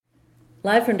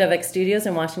Live from Devex Studios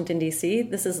in Washington, D.C.,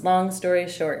 this is Long Story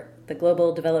Short, the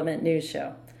Global Development News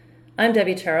Show. I'm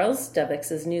Debbie Charles,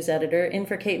 Devex's news editor, in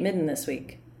for Kate Midden this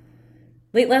week.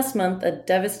 Late last month, a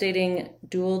devastating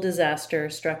dual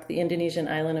disaster struck the Indonesian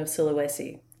island of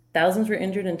Sulawesi. Thousands were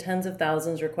injured and tens of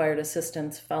thousands required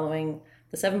assistance following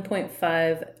the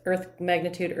 7.5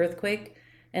 magnitude earthquake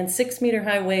and 6-meter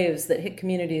high waves that hit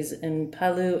communities in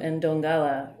Palu and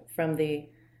Donggala from the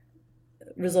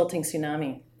resulting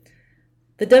tsunami.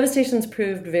 The devastations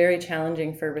proved very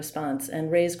challenging for response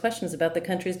and raised questions about the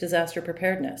country's disaster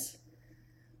preparedness.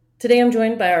 Today I'm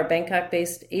joined by our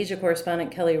Bangkok-based Asia correspondent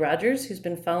Kelly Rogers, who's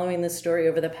been following this story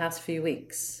over the past few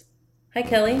weeks. Hi,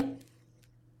 Kelly.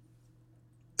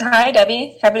 Hi,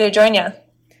 Debbie. Happy to join you.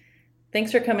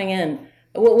 Thanks for coming in.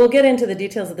 We'll get into the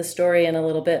details of the story in a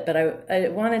little bit, but I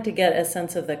wanted to get a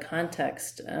sense of the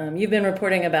context. You've been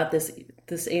reporting about the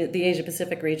Asia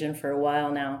Pacific region for a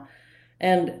while now,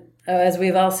 and as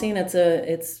we've all seen,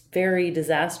 it's very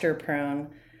disaster prone,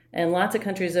 and lots of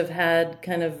countries have had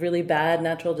kind of really bad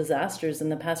natural disasters in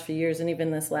the past few years, and even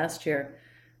this last year.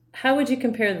 How would you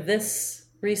compare this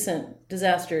recent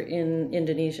disaster in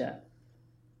Indonesia?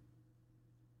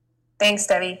 Thanks,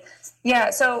 Debbie.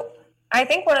 Yeah, so I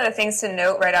think one of the things to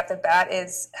note right off the bat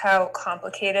is how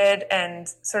complicated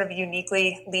and sort of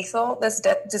uniquely lethal this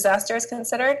disaster is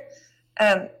considered.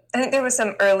 I think there was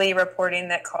some early reporting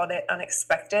that called it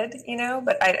unexpected,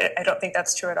 but I don't think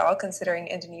that's true at all, considering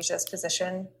Indonesia's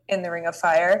position in the Ring of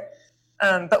Fire.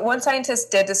 But one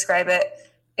scientist did describe it.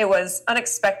 It was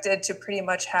unexpected to pretty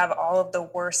much have all of the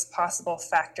worst possible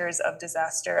factors of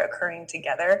disaster occurring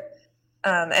together.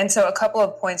 And so a couple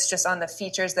of points just on the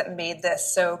features that made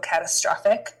this so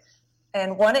catastrophic.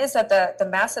 And one is that the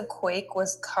massive quake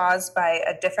was caused by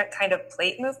a different kind of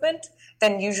plate movement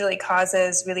than usually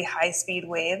causes really high-speed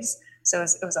waves. So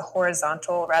it was a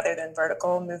horizontal rather than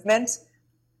vertical movement.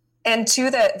 And two,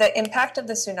 the impact of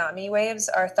the tsunami waves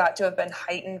are thought to have been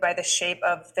heightened by the shape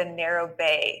of the narrow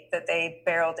bay that they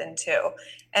barreled into.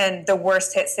 And the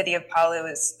worst hit city of Palu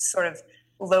is sort of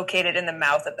located in the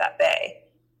mouth of that bay.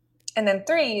 And then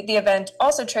three, the event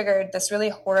also triggered this really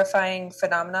horrifying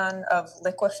phenomenon of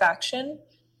liquefaction,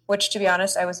 which, to be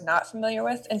honest, I was not familiar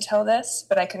with until this,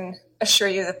 but I can assure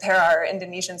you that there are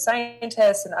Indonesian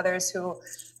scientists and others who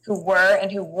were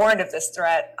and who warned of this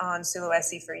threat on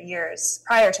Sulawesi for years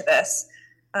prior to this.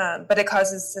 But it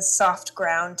causes the soft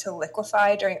ground to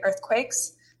liquefy during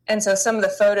earthquakes. And so some of the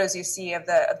photos you see of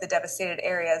the devastated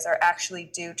areas are actually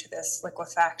due to this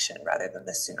liquefaction rather than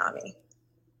the tsunami.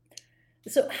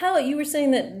 So how, you were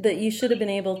saying that you should have been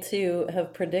able to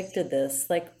have predicted this.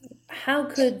 Like, how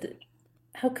could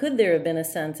there have been a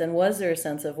sense, and was there a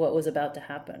sense of what was about to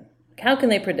happen? How can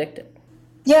they predict it?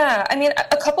 Yeah, I mean,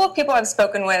 a couple of people I've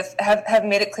spoken with have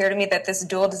made it clear to me that this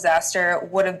dual disaster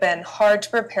would have been hard to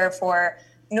prepare for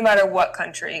no matter what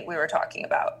country we were talking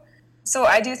about. So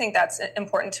I do think that's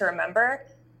important to remember.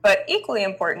 But equally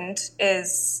important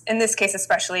is, in this case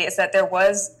especially, is that there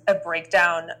was a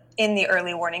breakdown in the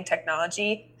early warning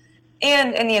technology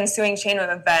and in the ensuing chain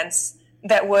of events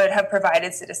that would have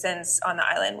provided citizens on the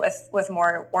island with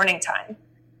more warning time.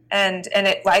 And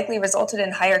it likely resulted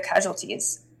in higher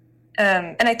casualties.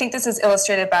 And I think this is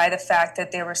illustrated by the fact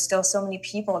that there were still so many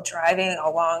people driving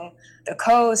along the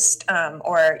coast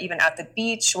or even at the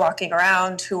beach, walking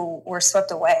around, who were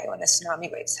swept away when the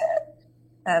tsunami waves hit.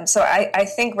 So I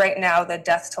think right now the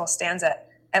death toll stands at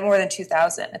more than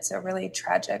 2,000. It's a really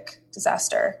tragic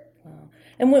disaster. Wow.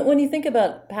 And when you think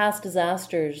about past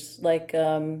disasters, like,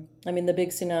 the big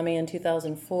tsunami in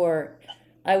 2004,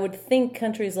 I would think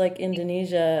countries like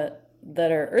Indonesia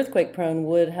that are earthquake prone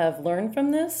would have learned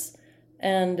from this.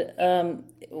 And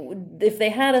if they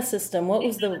had a system, what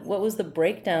was the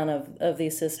breakdown of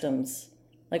these systems?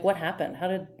 Like, what happened?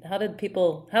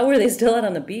 How were they still out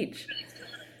on the beach?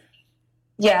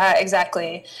 Yeah,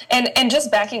 exactly. And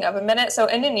just backing up a minute, so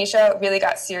Indonesia really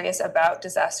got serious about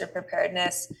disaster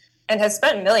preparedness and has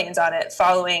spent millions on it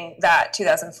following that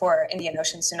 2004 Indian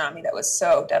Ocean tsunami that was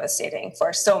so devastating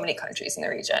for so many countries in the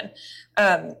region.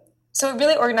 So it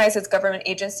really organized its government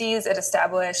agencies. It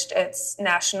established its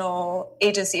National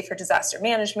Agency for Disaster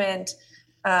Management,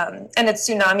 and its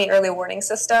tsunami early warning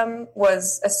system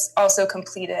was also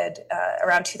completed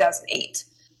around 2008.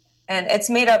 And it's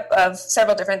made up of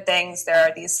several different things. There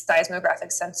are these seismographic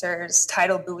sensors,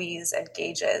 tidal buoys, and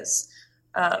gauges.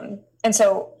 And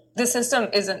so the system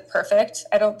isn't perfect,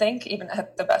 I don't think, even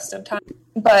at the best of times.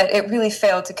 But it really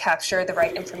failed to capture the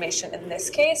right information in this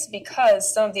case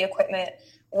because some of the equipment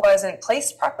wasn't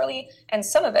placed properly, and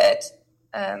some of it,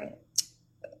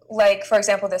 like, for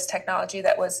example, this technology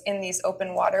that was in these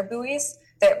open water buoys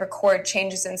that record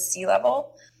changes in sea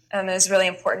level, it was really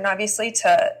important, obviously,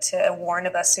 to warn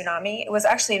of a tsunami. It was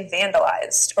actually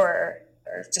vandalized or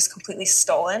just completely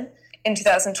stolen in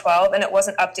 2012, and it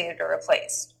wasn't updated or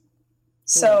replaced.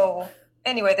 So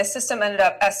anyway, the system ended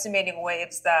up estimating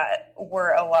waves that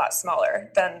were a lot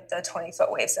smaller than the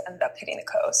 20-foot waves that ended up hitting the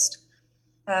coast.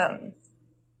 And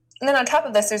then on top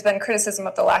of this, there's been criticism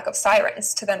of the lack of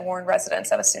sirens to then warn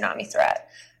residents of a tsunami threat.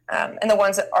 And the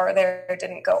ones that are there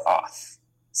didn't go off.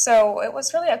 So it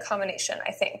was really a combination,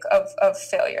 I think, of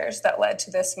failures that led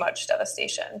to this much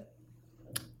devastation.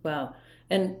 Wow.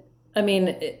 And I mean,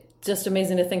 it's just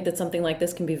amazing to think that something like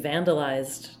this can be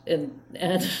vandalized and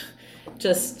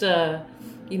just,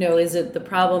 is it the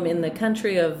problem in the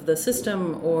country of the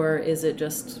system, or is it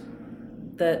just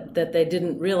that they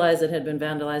didn't realize it had been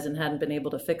vandalized and hadn't been able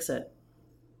to fix it?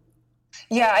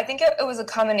 Yeah, I think it was a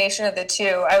combination of the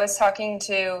two. I was talking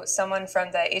to someone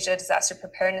from the Asia Disaster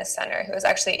Preparedness Center who was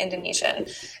actually Indonesian,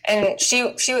 and she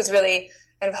was really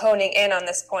kind of honing in on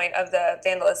this point of the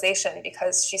vandalization,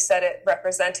 because she said it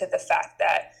represented the fact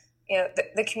that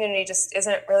the community just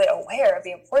isn't really aware of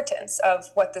the importance of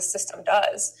what the system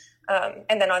does.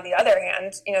 And then on the other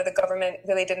hand, the government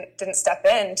really didn't step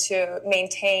in to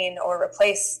maintain or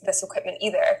replace this equipment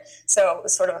either. So it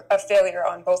was sort of a failure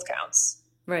on both counts.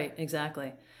 Right,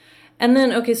 exactly. And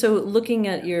then, okay, so looking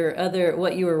at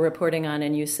what you were reporting on,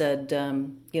 and you said,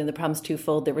 the problem's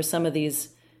twofold. There were some of these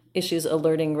issues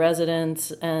alerting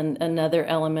residents, and another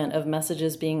element of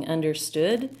messages being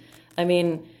understood. I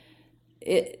mean,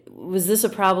 was this a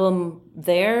problem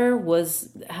there?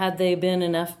 Had they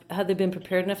been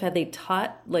prepared enough? Had they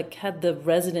taught, had the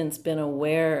residents been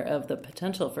aware of the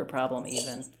potential for problem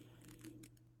even?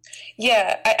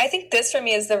 Yeah, I think this for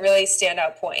me is the really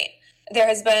standout point. There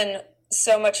has been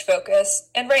so much focus,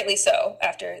 and rightly so,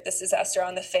 after this disaster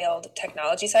on the failed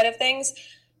technology side of things.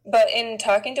 But in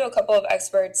talking to a couple of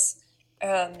experts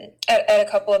at a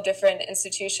couple of different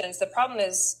institutions, the problem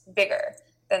is bigger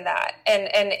than that. And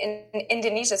in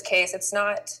Indonesia's case, it's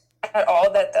not at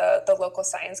all that the local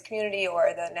science community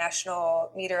or the National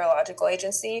Meteorological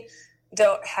Agency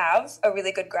don't have a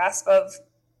really good grasp of,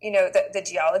 the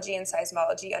geology and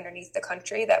seismology underneath the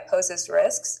country that poses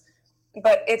risks.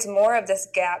 But it's more of this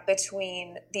gap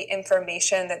between the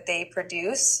information that they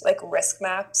produce, like risk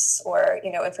maps or,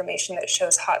 information that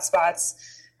shows hotspots,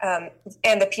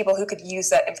 and the people who could use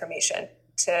that information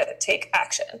to take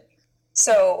action.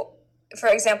 So, for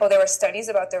example, there were studies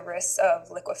about the risks of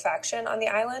liquefaction on the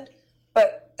island,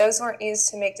 but those weren't used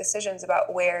to make decisions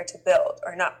about where to build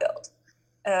or not build.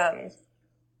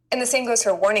 And the same goes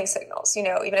for warning signals.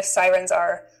 Even if sirens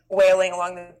are wailing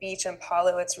along the beach in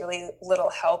Palu, it's really little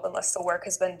help unless the work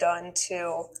has been done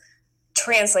to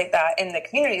translate that in the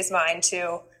community's mind to,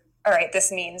 all right,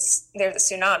 this means there's a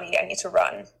tsunami, I need to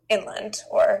run inland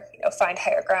or find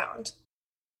higher ground.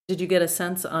 Did you get a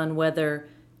sense on whether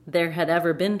there had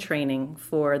ever been training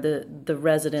for the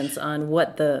residents on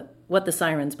what the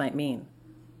sirens might mean?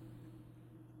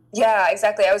 Yeah,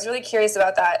 exactly. I was really curious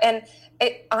about that. And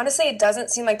it doesn't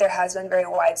seem like there has been very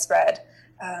widespread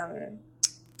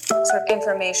sort of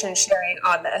information sharing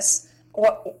on this.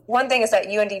 One thing is that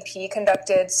UNDP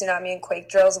conducted tsunami and quake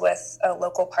drills with a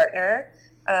local partner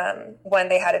when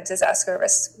they had a disaster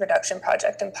risk reduction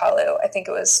project in Palu. I think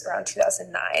it was around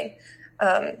 2009.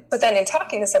 But then in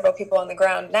talking to several people on the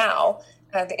ground now,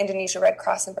 the Indonesia Red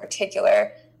Cross in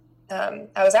particular,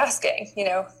 I was asking,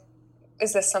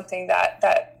 is this something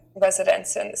that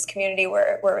residents in this community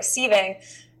were receiving?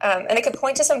 And they could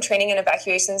point to some training and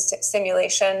evacuation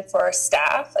simulation for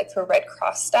staff, like for Red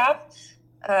Cross staff,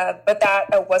 but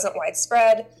that wasn't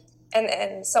widespread.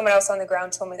 And someone else on the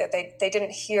ground told me that they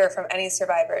didn't hear from any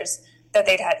survivors that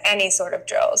they'd had any sort of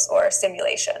drills or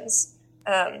simulations.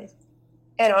 And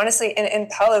honestly, in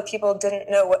Palu, people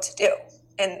didn't know what to do.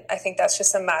 And I think that's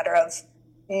just a matter of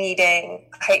needing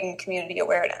heightened community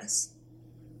awareness.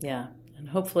 Yeah, and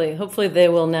hopefully they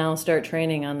will now start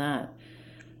training on that.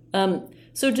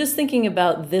 So just thinking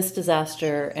about this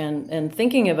disaster and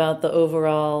thinking about the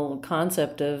overall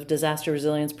concept of disaster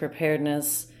resilience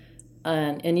preparedness,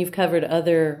 and you've covered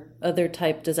other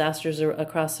type disasters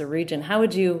across the region, how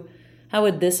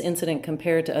would this incident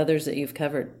compare to others that you've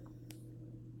covered?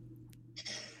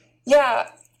 Yeah,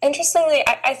 interestingly,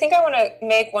 I think I want to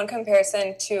make one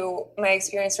comparison to my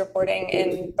experience reporting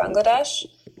in Bangladesh.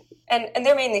 And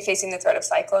they're mainly facing the threat of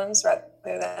cyclones rather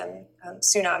than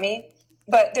tsunami.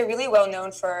 But they're really well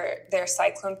known for their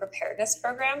cyclone preparedness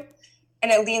program.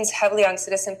 And it leans heavily on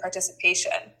citizen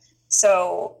participation.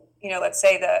 So, let's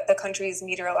say the country's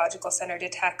meteorological center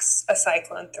detects a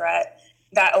cyclone threat.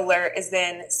 That alert is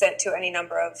then sent to any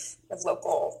number of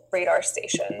local radar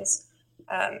stations.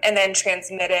 and then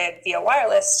transmitted via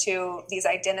wireless to these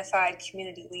identified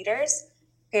community leaders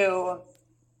who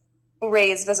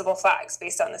raise visible flags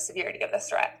based on the severity of the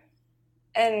threat.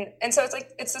 And so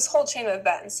it's this whole chain of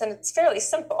events, and it's fairly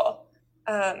simple.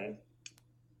 But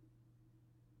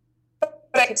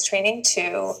it's training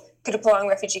to Kutupalong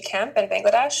refugee camp in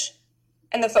Bangladesh,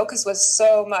 and the focus was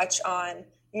so much on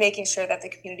making sure that the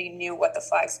community knew what the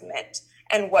flags meant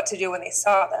and what to do when they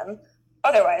saw them.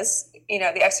 Otherwise,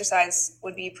 the exercise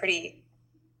would be pretty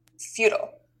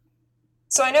futile.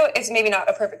 So I know it's maybe not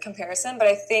a perfect comparison, but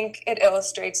I think it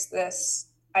illustrates this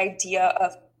idea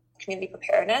of community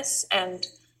preparedness and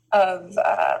of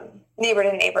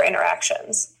neighbor-to-neighbor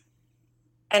interactions.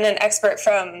 And an expert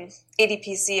from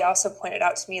ADPC also pointed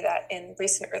out to me that in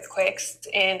recent earthquakes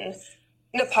in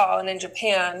Nepal and in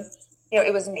Japan,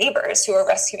 it was neighbors who were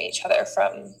rescuing each other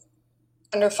from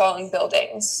under fallen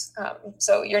buildings.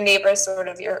 So your neighbor is sort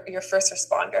of your first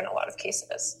responder in a lot of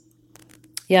cases.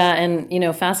 Yeah, and,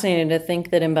 fascinating to think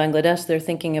that in Bangladesh, they're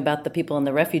thinking about the people in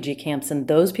the refugee camps, and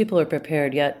those people are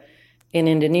prepared, yet in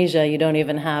Indonesia, you don't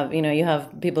even have, you have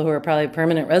people who are probably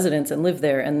permanent residents and live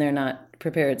there, and they're not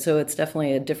prepared. So it's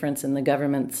definitely a difference in the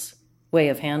government's way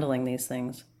of handling these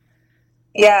things.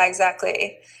 Yeah,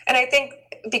 exactly. And I think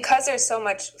because there's so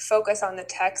much focus on the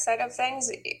tech side of things,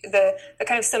 the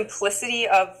kind of simplicity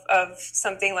of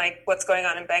something like what's going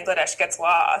on in Bangladesh gets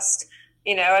lost.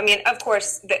 Of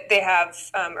course, they have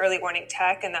early warning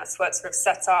tech, and that's what sort of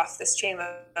sets off this chain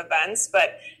of events.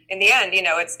 But in the end,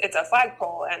 it's a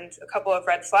flagpole and a couple of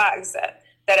red flags that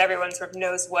everyone sort of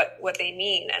knows what they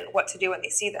mean and what to do when they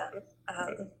see them.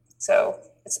 So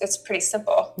it's pretty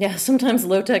simple. Yeah, sometimes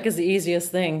low tech is the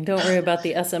easiest thing. Don't worry about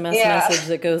the SMS message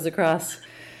that goes across.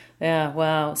 Yeah,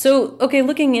 wow. So, okay,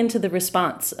 looking into the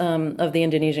response of the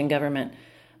Indonesian government.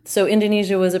 So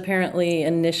Indonesia was apparently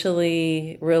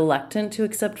initially reluctant to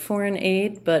accept foreign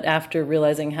aid, but after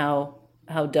realizing how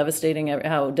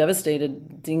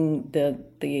devastated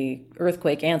the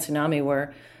earthquake and tsunami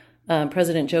were,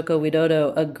 President Joko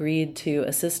Widodo agreed to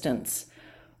assistance.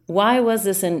 Why was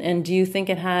this, and do you think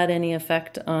it had any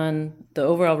effect on the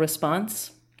overall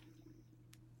response?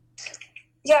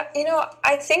 Yeah,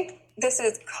 I think this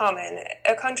is common.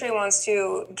 A country wants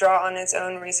to draw on its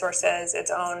own resources,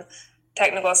 its own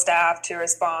technical staff to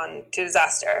respond to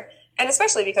disaster. And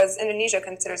especially because Indonesia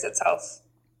considers itself,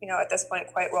 at this point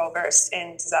quite well versed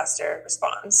in disaster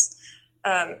response.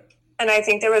 And I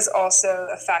think there was also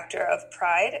a factor of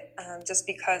pride, just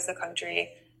because the country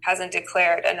hasn't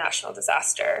declared a national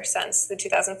disaster since the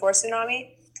 2004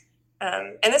 tsunami.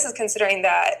 And this is considering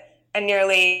that I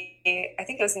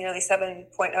think it was nearly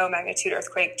 7.0 magnitude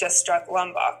earthquake just struck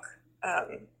Lombok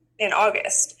in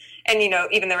August. And,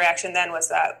 even the reaction then was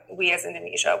that we as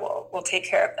Indonesia will take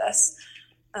care of this.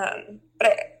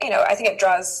 But, I think it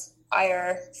draws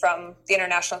ire from the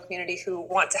international community who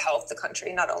want to help the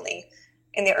country, not only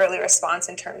in the early response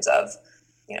in terms of,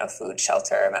 food,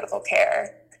 shelter, medical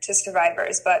care to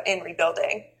survivors, but in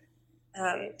rebuilding.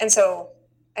 And so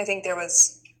I think there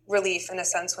was relief in a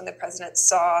sense when the president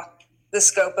saw the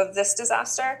scope of this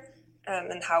disaster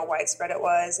and how widespread it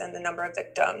was and the number of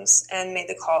victims, and made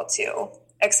the call to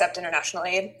accept international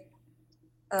aid.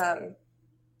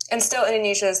 And still,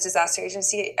 Indonesia's disaster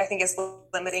agency, I think, is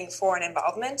limiting foreign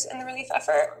involvement in the relief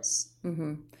efforts.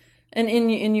 Mm-hmm. And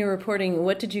in your reporting,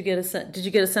 what did you get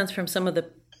a sense from some of the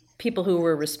people who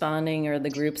were responding, or the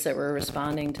groups that were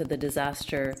responding to the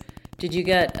disaster? Did you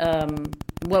get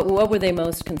what were they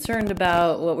most concerned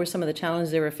about? What were some of the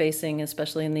challenges they were facing,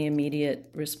 especially in the immediate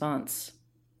response?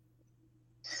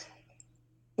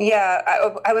 Yeah,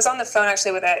 I was on the phone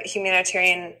actually with a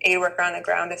humanitarian aid worker on the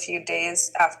ground a few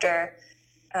days after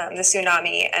the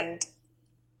tsunami, and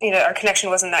our connection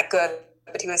wasn't that good.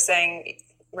 But he was saying,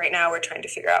 right now we're trying to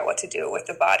figure out what to do with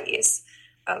the bodies,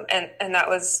 and that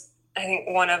was, I think,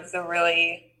 one of the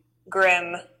really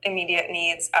grim immediate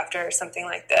needs after something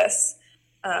like this.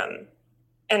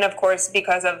 And of course,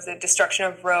 because of the destruction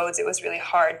of roads, it was really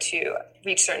hard to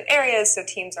reach certain areas. So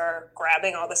teams are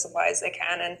grabbing all the supplies they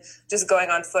can and just going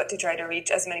on foot to try to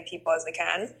reach as many people as they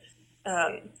can.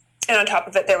 And on top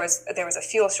of it, there was a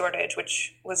fuel shortage,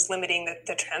 which was limiting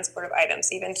the transport of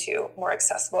items even to more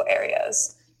accessible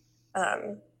areas.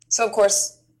 So of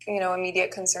course,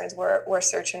 immediate concerns were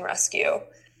search and rescue,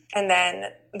 and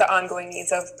then the ongoing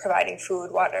needs of providing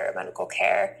food, water, medical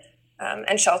care,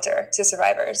 and shelter to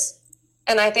survivors.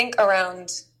 And I think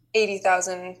around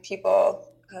 80,000 people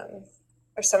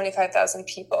or 75,000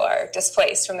 people are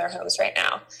displaced from their homes right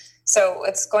now. So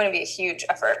it's going to be a huge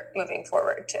effort moving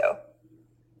forward too.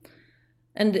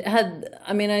 And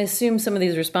I assume some of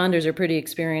these responders are pretty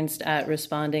experienced at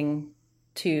responding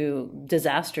to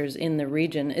disasters in the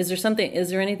region. Is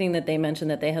there anything that they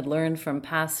mentioned that they had learned from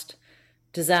past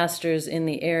disasters in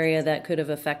the area that could have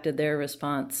affected their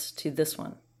response to this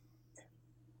one?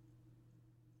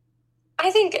 I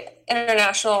think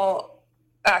international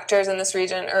actors in this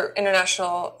region, or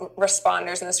international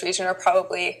responders in this region, are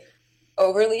probably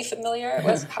overly familiar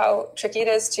with how tricky it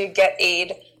is to get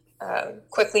aid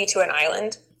quickly to an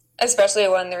island, especially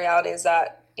when the reality is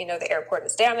that, the airport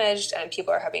is damaged and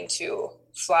people are having to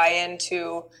fly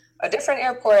into a different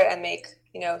airport and make,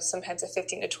 sometimes a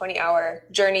 15 to 20 hour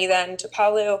journey then to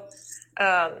Palu,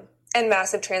 and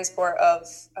massive transport of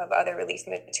other relief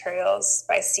materials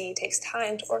by sea takes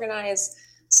time to organize.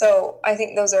 So I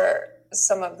think those are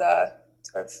some of the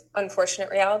sort of unfortunate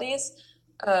realities.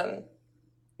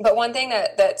 But one thing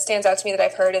that stands out to me that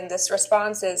I've heard in this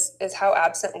response is how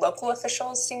absent local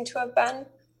officials seem to have been.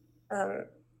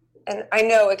 And I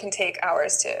know it can take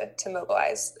hours to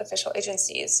mobilize official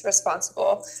agencies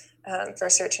responsible for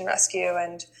search and rescue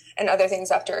and other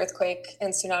things after earthquake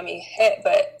and tsunami hit.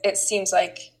 But it seems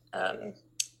like the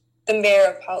mayor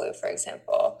of Palu, for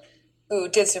example, who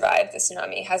did survive the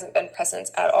tsunami, hasn't been present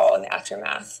at all in the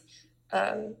aftermath.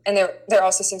 And there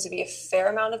also seems to be a fair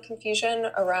amount of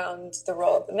confusion around the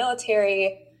role of the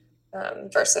military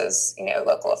versus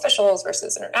local officials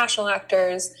versus international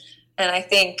actors. And I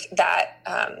think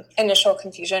that initial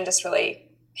confusion just really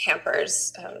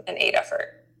hampers an aid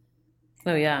effort.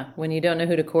 Oh, yeah. When you don't know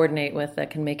who to coordinate with, that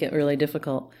can make it really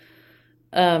difficult.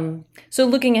 So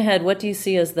looking ahead, what do you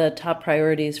see as the top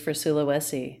priorities for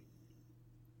Sulawesi?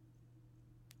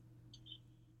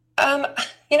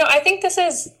 I think this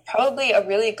is probably a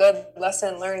really good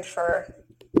lesson learned for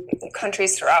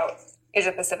countries throughout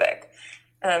Asia Pacific.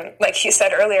 Like you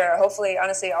said earlier, hopefully,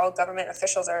 honestly, all government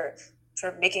officials are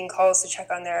sort of making calls to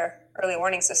check on their early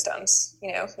warning systems,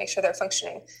 make sure they're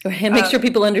functioning. Make sure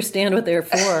people understand what they're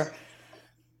for.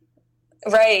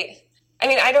 Right. I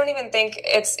mean, I don't even think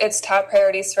it's top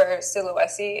priorities for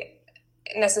Sulawesi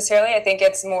necessarily. I think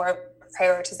it's more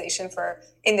prioritization for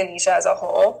Indonesia as a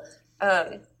whole.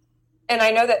 And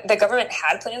I know that the government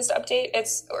had plans to update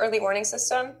its early warning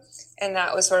system, and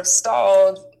that was sort of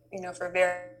stalled,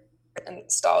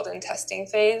 stalled in testing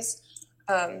phase.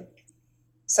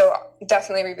 So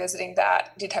definitely revisiting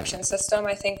that detection system,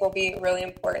 I think, will be really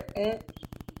important.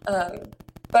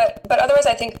 But otherwise,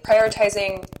 I think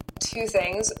prioritizing two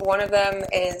things. One of them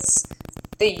is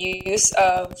the use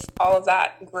of all of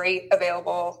that great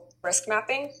available risk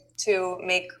mapping to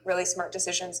make really smart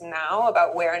decisions now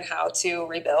about where and how to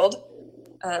rebuild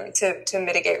to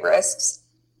mitigate risks.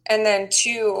 And then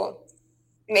two,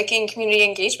 making community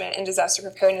engagement in disaster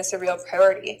preparedness a real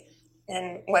priority.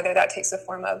 And whether that takes the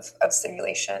form of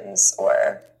simulations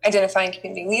or identifying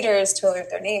community leaders to alert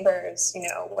their neighbors,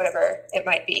 whatever it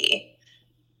might be.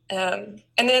 And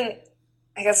then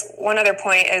I guess one other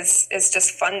point is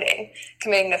just funding,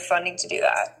 committing to funding to do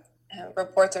that.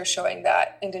 Reports are showing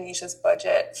that Indonesia's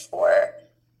budget for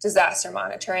disaster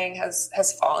monitoring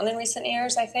has fallen in recent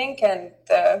years, I think, and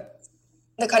the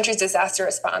country's disaster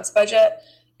response budget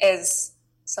is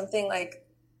something like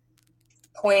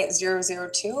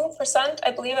 0.002%,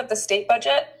 I believe, of the state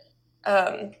budget.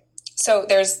 So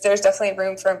there's definitely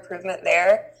room for improvement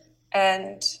there.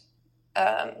 And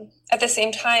at the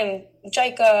same time,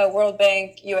 JICA, World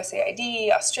Bank,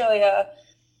 USAID, Australia,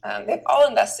 they've all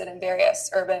invested in various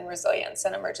urban resilience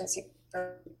and emergency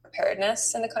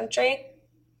preparedness in the country.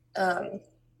 And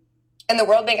the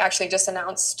World Bank actually just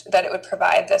announced that it would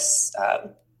provide this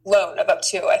loan of up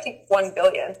to, I think, $1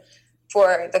 billion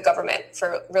for the government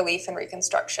for relief and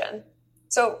reconstruction.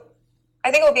 So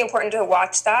I think it will be important to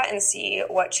watch that and see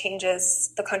what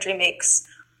changes the country makes,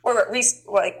 or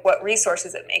what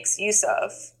resources it makes use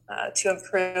of to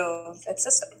improve its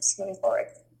systems moving forward.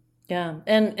 Yeah,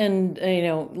 and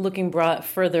looking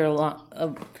further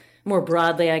along, more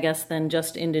broadly, I guess, than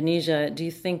just Indonesia, do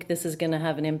you think this is going to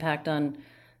have an impact on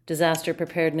disaster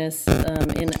preparedness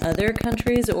in other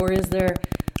countries, or is there,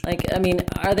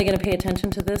 are they going to pay attention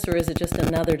to this, or is it just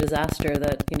another disaster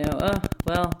that,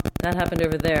 that happened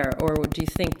over there, or do you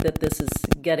think that this is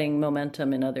getting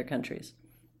momentum in other countries?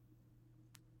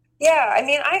 Yeah,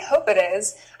 I hope it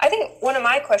is. I think one of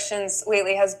my questions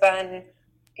lately has been,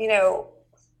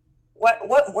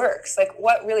 what works? Like,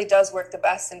 what really does work the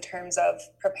best in terms of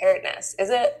preparedness? Is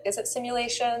it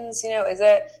simulations? Is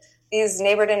it these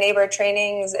neighbor to neighbor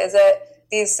trainings? Is it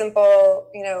these simple,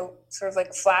 sort of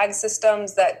like flag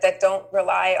systems that don't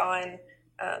rely on,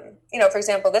 for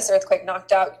example, this earthquake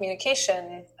knocked out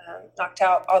communication, knocked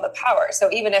out all the power.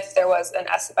 So even if there was an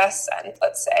SMS sent,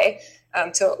 let's say,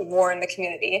 to warn the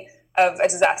community of a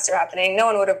disaster happening, no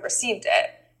one would have received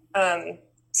it.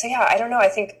 So yeah, I don't know.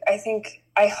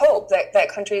 I hope that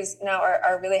countries now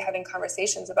are really having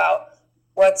conversations about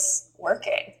what's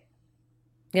working.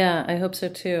 Yeah, I hope so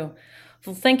too.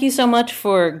 Well, thank you so much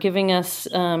for giving us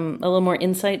a little more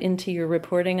insight into your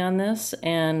reporting on this.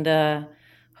 And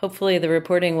hopefully, the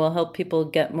reporting will help people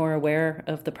get more aware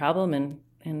of the problem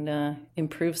and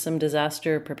improve some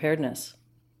disaster preparedness.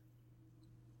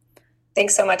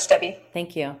 Thanks so much, Debbie.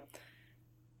 Thank you.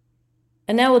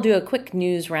 And now we'll do a quick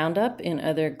news roundup in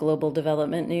other global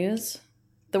development news.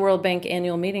 The World Bank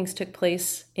annual meetings took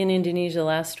place in Indonesia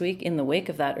last week in the wake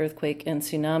of that earthquake and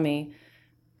tsunami.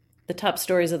 The top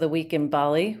stories of the week in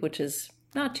Bali, which is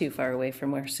not too far away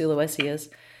from where Sulawesi is,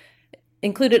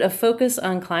 included a focus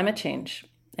on climate change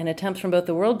and attempts from both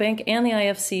the World Bank and the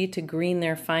IFC to green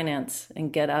their finance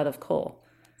and get out of coal,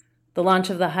 the launch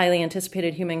of the highly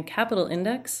anticipated Human Capital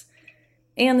Index,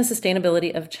 and the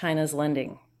sustainability of China's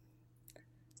lending.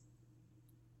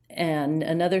 And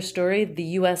another story, the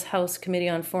U.S. House Committee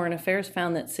on Foreign Affairs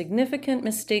found that significant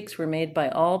mistakes were made by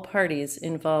all parties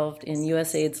involved in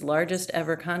USAID's largest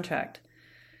ever contract.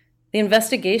 The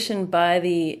investigation by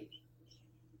the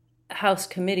House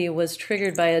Committee was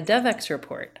triggered by a DevEx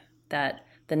report that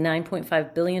the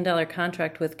 $9.5 billion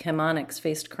contract with Chemonics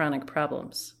faced chronic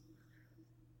problems.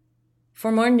 For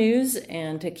more news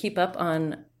and to keep up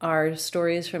on our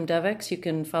stories from DevEx, you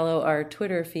can follow our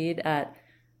Twitter feed at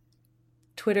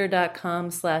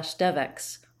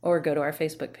twitter.com/DevEx or go to our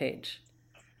Facebook page.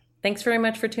 Thanks very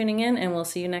much for tuning in, and we'll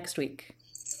see you next week.